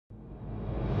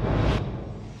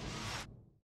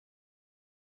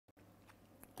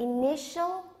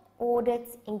initial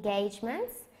audit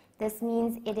engagements. This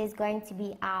means it is going to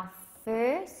be our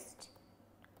first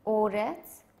audit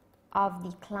of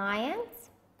the client,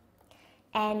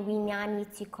 and we now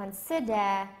need to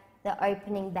consider the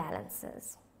opening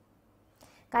balances.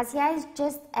 Guys, here is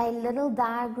just a little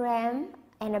diagram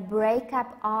and a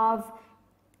breakup of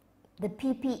the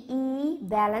PPE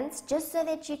balance, just so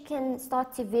that you can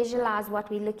start to visualize what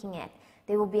we're looking at.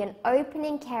 There will be an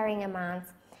opening carrying amount,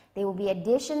 there will be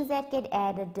additions that get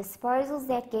added, disposals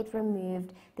that get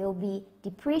removed, there will be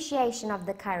depreciation of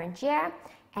the current year,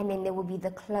 and then there will be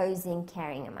the closing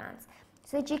carrying amounts.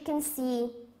 So that you can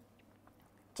see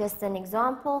just an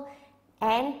example.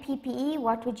 And PPE,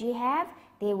 what would you have?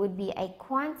 There would be a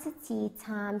quantity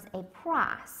times a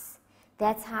price.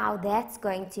 That's how that's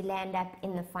going to land up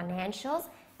in the financials.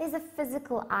 There's a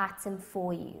physical item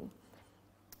for you.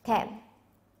 Okay,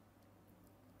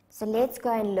 so let's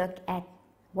go and look at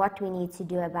what we need to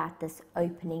do about this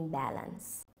opening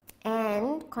balance.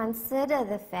 And consider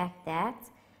the fact that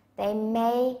they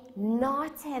may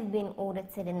not have been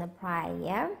audited in the prior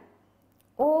year,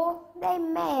 or they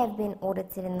may have been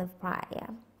audited in the prior year.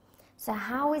 So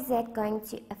how is that going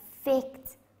to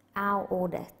affect our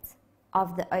audit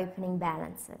of the opening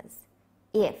balances?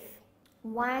 If,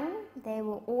 one, they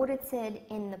were audited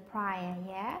in the prior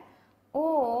year,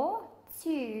 or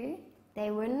two, they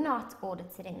were not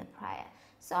audited in the prior.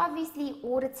 So obviously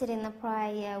audited in the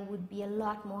prior year would be a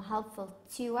lot more helpful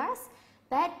to us,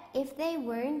 but if they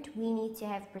weren't, we need to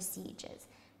have procedures.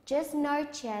 Just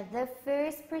note here, the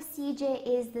first procedure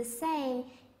is the same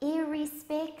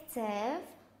irrespective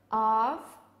of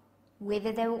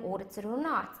whether they were audited or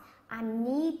not. I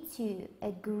need to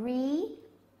agree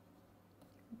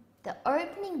the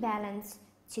opening balance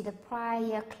to the prior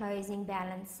year closing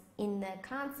balance in the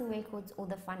accounting records or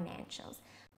the financials.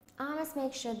 I must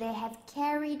make sure they have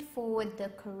carried forward the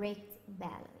correct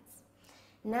balance.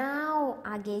 Now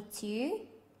I get to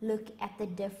look at the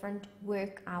different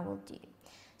work I will do.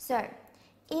 So,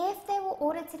 if they were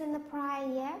audited in the prior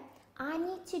year, I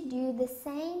need to do the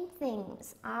same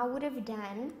things I would have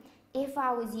done if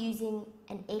I was using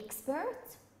an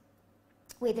expert,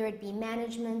 whether it be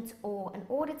management or an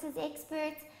auditor's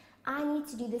expert. I need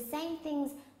to do the same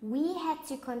things we had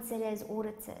to consider as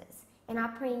auditors in our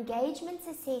pre-engagement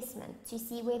assessment to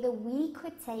see whether we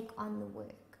could take on the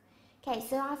work. Okay,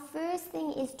 so our first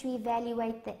thing is to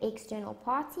evaluate the external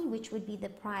party, which would be the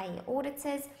prior year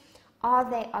auditors. Are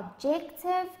they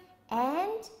objective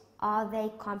and are they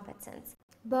competent?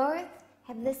 Both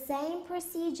have the same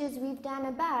procedures we've done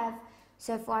above.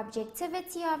 So for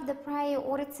objectivity of the prior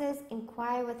auditors,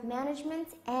 inquire with management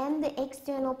and the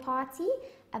external party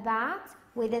about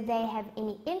whether they have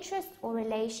any interest or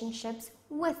relationships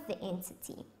with the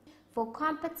entity. For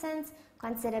competence,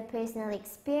 consider personal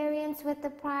experience with the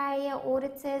prior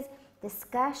auditors,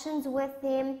 discussions with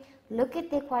them, look at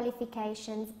their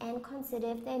qualifications, and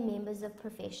consider if they're members of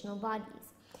professional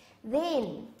bodies.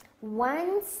 Then,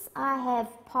 once I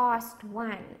have passed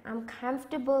one, I'm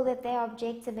comfortable that they're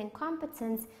objective and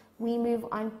competent, we move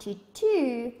on to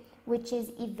two, which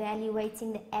is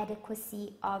evaluating the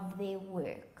adequacy of their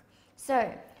work.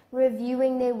 So,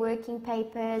 reviewing their working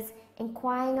papers,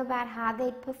 inquiring about how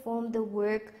they performed the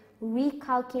work,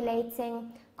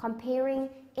 recalculating, comparing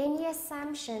any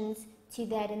assumptions to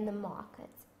that in the market.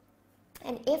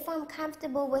 And if I'm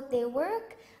comfortable with their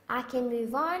work, I can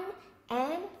move on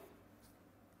and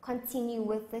continue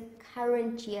with the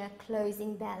current year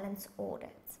closing balance audit.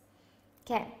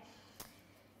 Okay.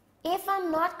 If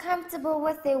I'm not comfortable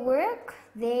with their work,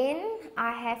 then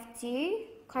I have to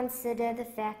consider the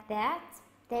fact that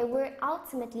they were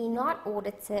ultimately not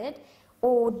audited,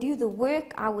 or do the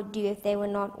work I would do if they were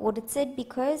not audited,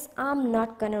 because I'm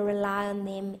not going to rely on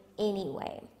them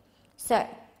anyway. So,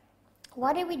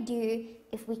 what do we do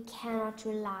if we cannot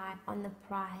rely on the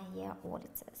prior year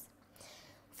auditors?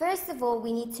 First of all,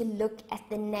 we need to look at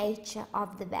the nature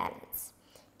of the balance.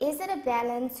 Is it a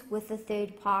balance with a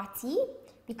third party?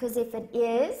 Because if it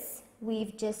is,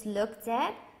 we've just looked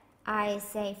at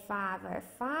ISA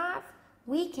 505,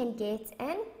 we can get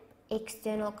an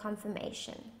external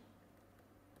confirmation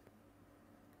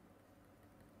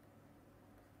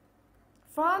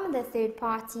from the third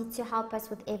party to help us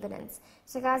with evidence.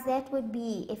 So guys, that would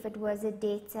be if it was a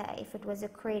debtor, if it was a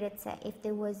creditor, if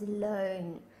there was a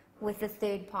loan with a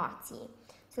third party.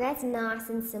 So that's nice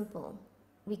and simple.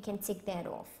 We can tick that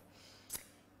off.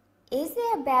 Is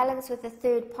there a balance with a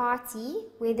third party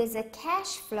where there's a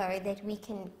cash flow that we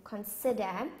can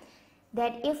consider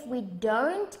that if we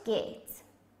don't get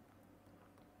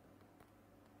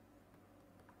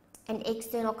an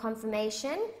external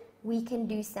confirmation, we can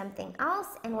do something else.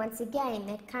 And once again,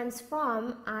 that comes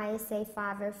from ISA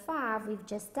 505. We've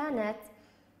just done it.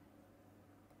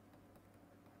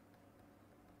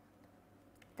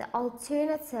 The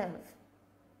alternative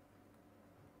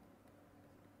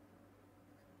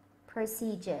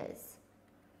procedures,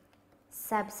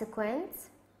 subsequent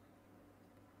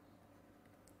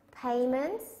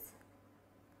payments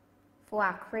for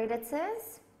our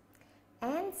creditors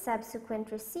and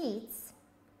subsequent receipts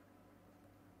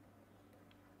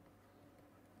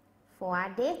for our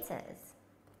debtors.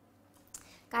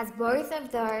 Guys, both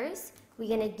of those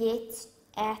we're going to get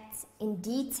at in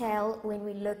detail when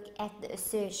we look at the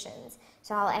assertions.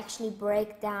 So I'll actually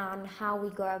break down how we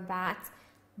go about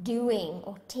doing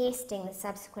or testing the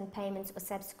subsequent payments or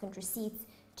subsequent receipts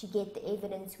to get the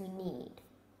evidence we need.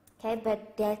 Okay,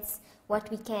 but that's what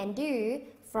we can do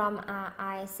from our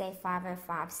ISA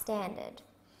 505 standard.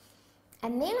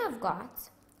 And then I've got,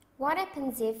 what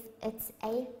happens if it's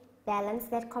a balance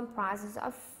that comprises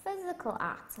of physical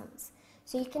items?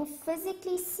 So you can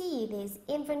physically see there's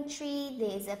inventory,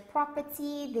 there's a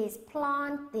property, there's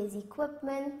plant, there's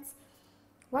equipment.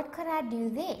 What could I do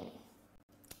then?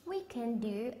 We can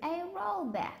do a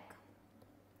rollback,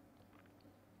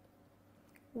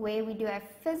 where we do a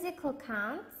physical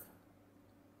count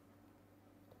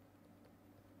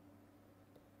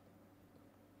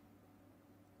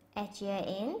at year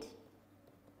end.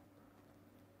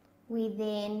 We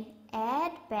then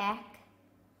add back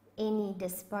any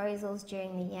disposals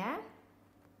during the year.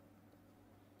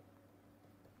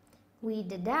 We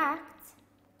deduct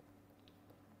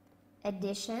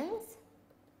additions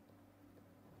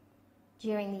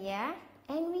during the year,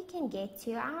 and we can get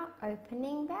to our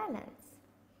opening balance.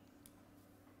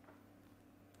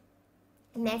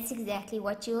 And that's exactly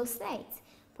what you'll state.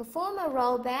 Perform a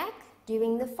rollback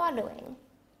doing the following,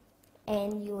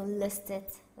 and you'll list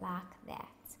it like that.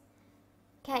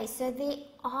 Okay, so there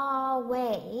are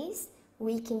ways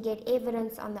we can get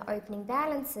evidence on the opening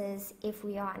balances if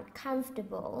we are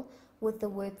uncomfortable with the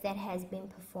work that has been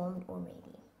performed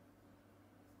already.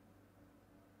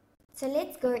 So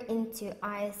let's go into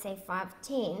ISA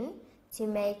 510 to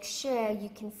make sure you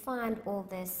can find all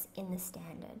this in the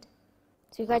standard.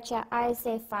 So we've got your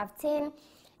ISA 510,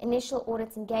 initial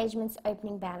audit engagements,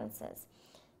 opening balances.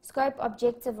 Scope,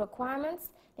 objective, requirements.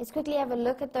 Let's quickly have a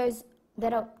look at those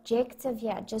that objective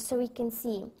here, just so we can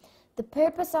see. The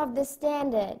purpose of this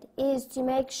standard is to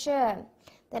make sure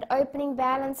that opening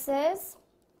balances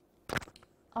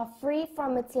are free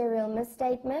from material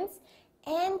misstatements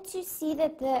and to see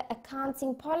that the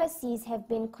accounting policies have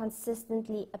been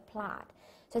consistently applied.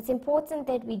 So it's important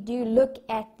that we do look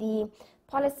at the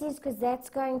policies, because that's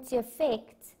going to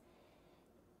affect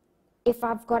if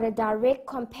I've got a direct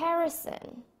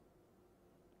comparison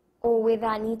or whether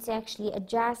I need to actually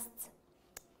adjust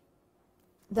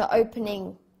the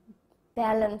opening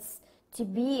balance to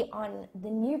be on the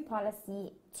new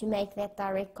policy to make that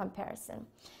direct comparison.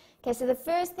 Okay, so the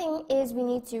first thing is we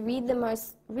need to read the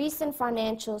most recent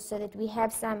financials so that we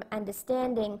have some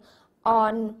understanding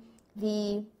on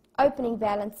the opening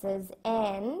balances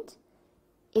and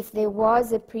if there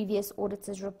was a previous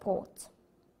auditor's report.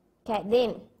 Okay,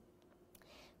 then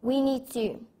we need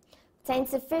to obtain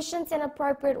sufficient and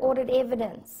appropriate audit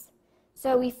evidence.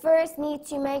 So we first need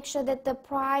to make sure that the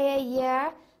prior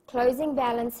year closing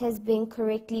balance has been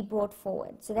correctly brought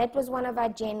forward. So that was one of our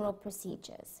general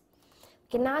procedures.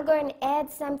 We can now go and add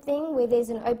something where there's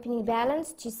an opening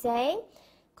balance to say,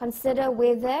 consider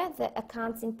whether the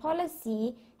accounting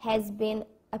policy has been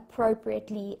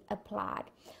appropriately applied.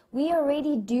 We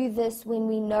already do this when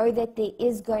we know that there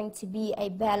is going to be a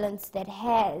balance that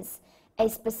has a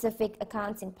specific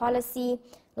accounting policy,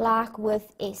 like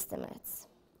with estimates.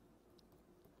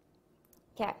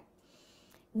 Okay,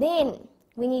 then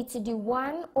we need to do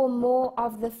one or more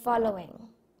of the following.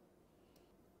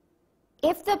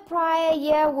 If the prior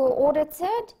year were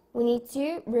audited, we need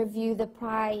to review the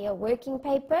prior year working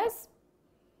papers.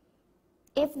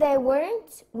 If they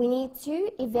weren't, we need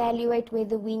to evaluate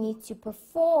whether we need to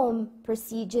perform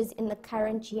procedures in the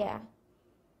current year.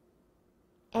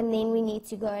 And then we need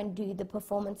to go and do the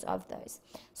performance of those.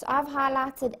 So I've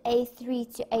highlighted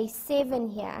A3 to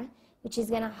A7 here, which is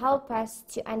going to help us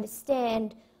to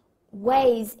understand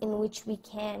ways in which we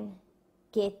can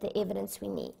get the evidence we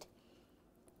need.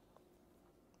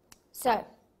 So,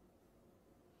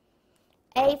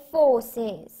 A4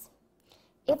 says,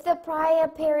 if the prior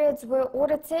periods were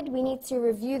audited, we need to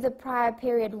review the prior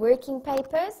period working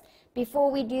papers.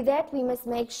 Before we do that, we must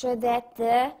make sure that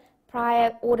the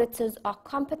prior auditors are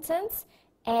competent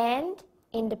and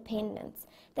independent.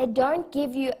 They don't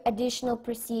give you additional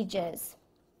procedures.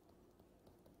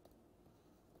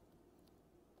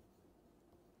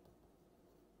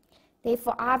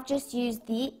 Therefore, I've just used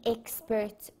the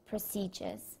expert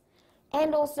procedures.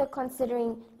 And also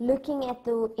considering looking at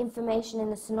the information in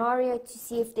the scenario to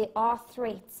see if there are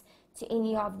threats to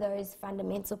any of those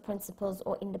fundamental principles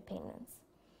or independence.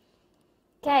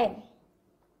 Okay.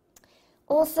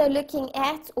 Also looking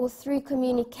at or through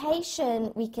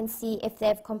communication, we can see if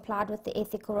they've complied with the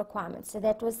ethical requirements. So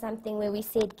that was something where we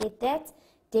said get that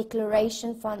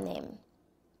declaration from them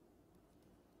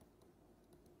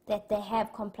that they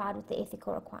have complied with the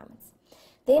ethical requirements.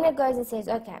 Then it goes and says,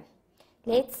 okay,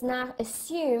 let's now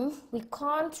assume we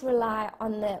can't rely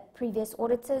on the previous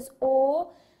auditors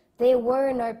or there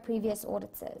were no previous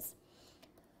auditors.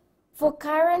 For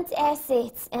current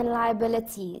assets and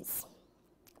liabilities,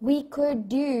 we could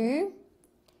do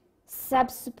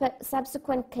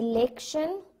subsequent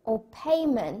collection or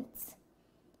payment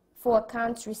for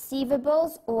accounts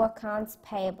receivables or accounts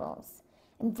payables.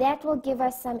 And that will give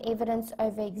us some evidence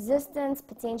over existence,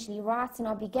 potentially rights and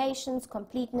obligations,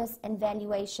 completeness and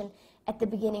valuation at the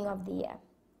beginning of the year.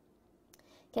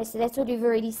 Okay, so that's what we've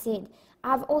already said.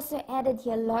 I've also added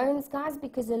here loans, guys,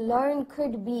 because a loan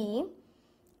could be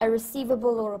a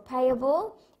receivable or a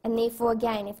payable. And therefore,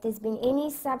 again, if there's been any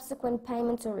subsequent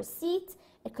payment or receipt,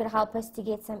 it could help us to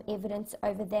get some evidence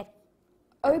over that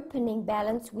opening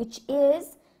balance, which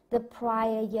is the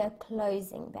prior year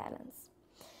closing balance.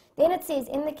 Then it says,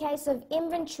 in the case of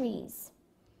inventories,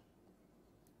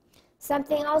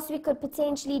 something else we could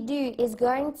potentially do is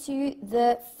going to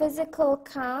the physical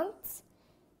count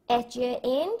at year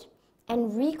end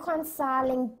and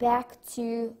reconciling back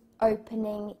to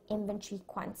opening inventory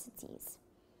quantities.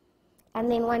 And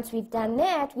then once we've done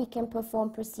that, we can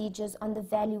perform procedures on the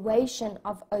valuation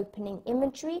of opening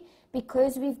inventory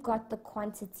because we've got the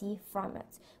quantity from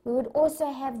it. We would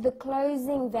also have the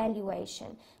closing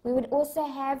valuation. We would also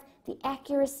have the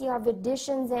accuracy of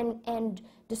additions and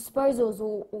disposals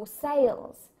or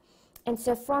sales. And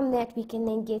so from that, we can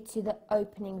then get to the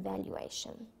opening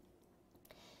valuation.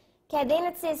 Okay, then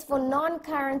it says for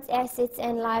non-current assets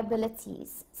and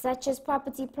liabilities, such as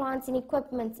property, plant and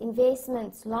equipment,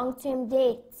 investments, long-term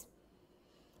debt,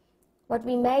 what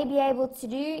we may be able to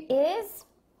do is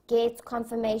get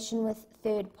confirmation with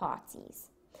third parties.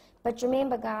 But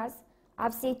remember, guys,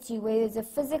 I've said to you, where there's a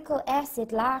physical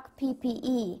asset like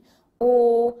PPE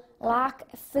or like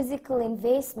a physical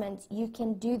investment, you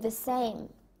can do the same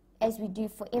as we do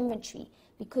for inventory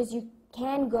because you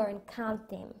can go and count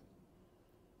them.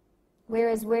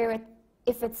 Whereas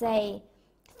if it's a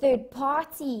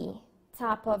third-party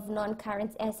type of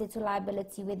non-current asset or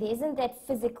liability where there isn't that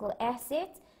physical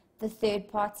asset, the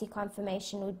third-party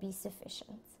confirmation would be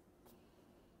sufficient.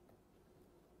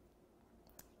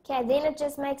 Okay, then it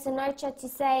just makes a note to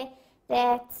say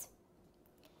that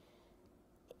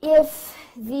if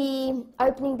the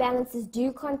opening balances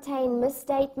do contain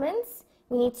misstatements,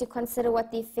 we need to consider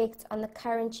what the effect on the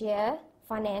current year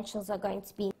financials are going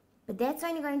to be. But that's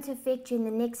only going to affect you in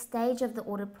the next stage of the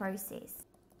audit process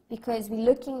because we're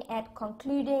looking at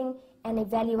concluding an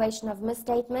evaluation of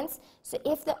misstatements. So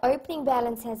if the opening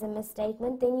balance has a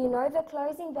misstatement, then you know the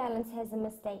closing balance has a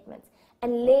misstatement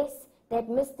unless that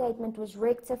misstatement was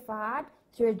rectified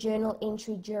through a journal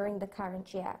entry during the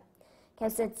current year.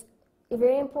 Okay, so it's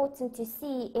very important to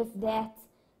see if that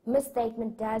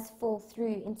misstatement does fall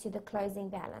through into the closing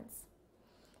balance.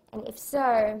 And if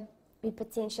so, we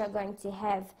potentially are going to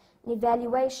have an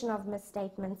evaluation of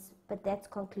misstatements, but that's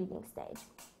concluding stage.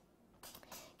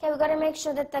 Okay, we've got to make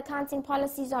sure that the accounting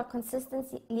policies are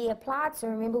consistently applied. So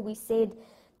remember we said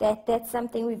that that's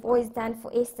something we've always done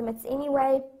for estimates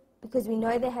anyway, because we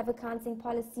know they have accounting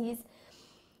policies.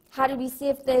 How do we see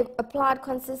if they've applied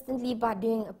consistently? By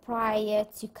doing a prior year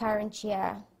to current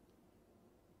year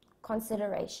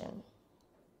consideration.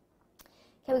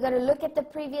 Okay, we've got to look at the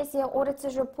previous year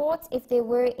auditor's reports if there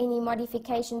were any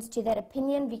modifications to that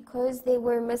opinion because there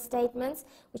were misstatements,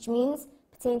 which means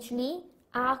potentially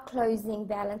our closing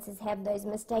balances have those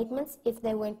misstatements if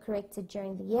they weren't corrected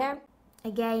during the year.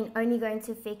 Again, only going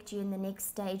to affect you in the next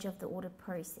stage of the audit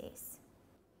process.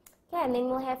 Okay, and then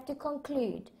we'll have to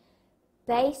conclude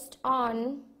based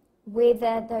on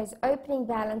whether those opening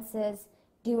balances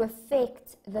do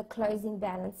affect the closing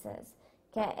balances.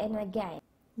 Okay, and again,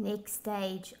 next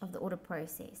stage of the audit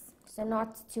process. So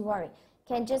not to worry.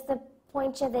 Okay, just a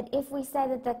point here that if we say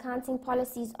that the accounting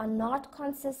policies are not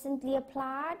consistently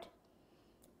applied,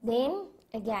 then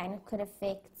again it could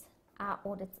affect our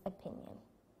audit opinion.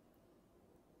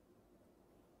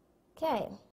 Okay.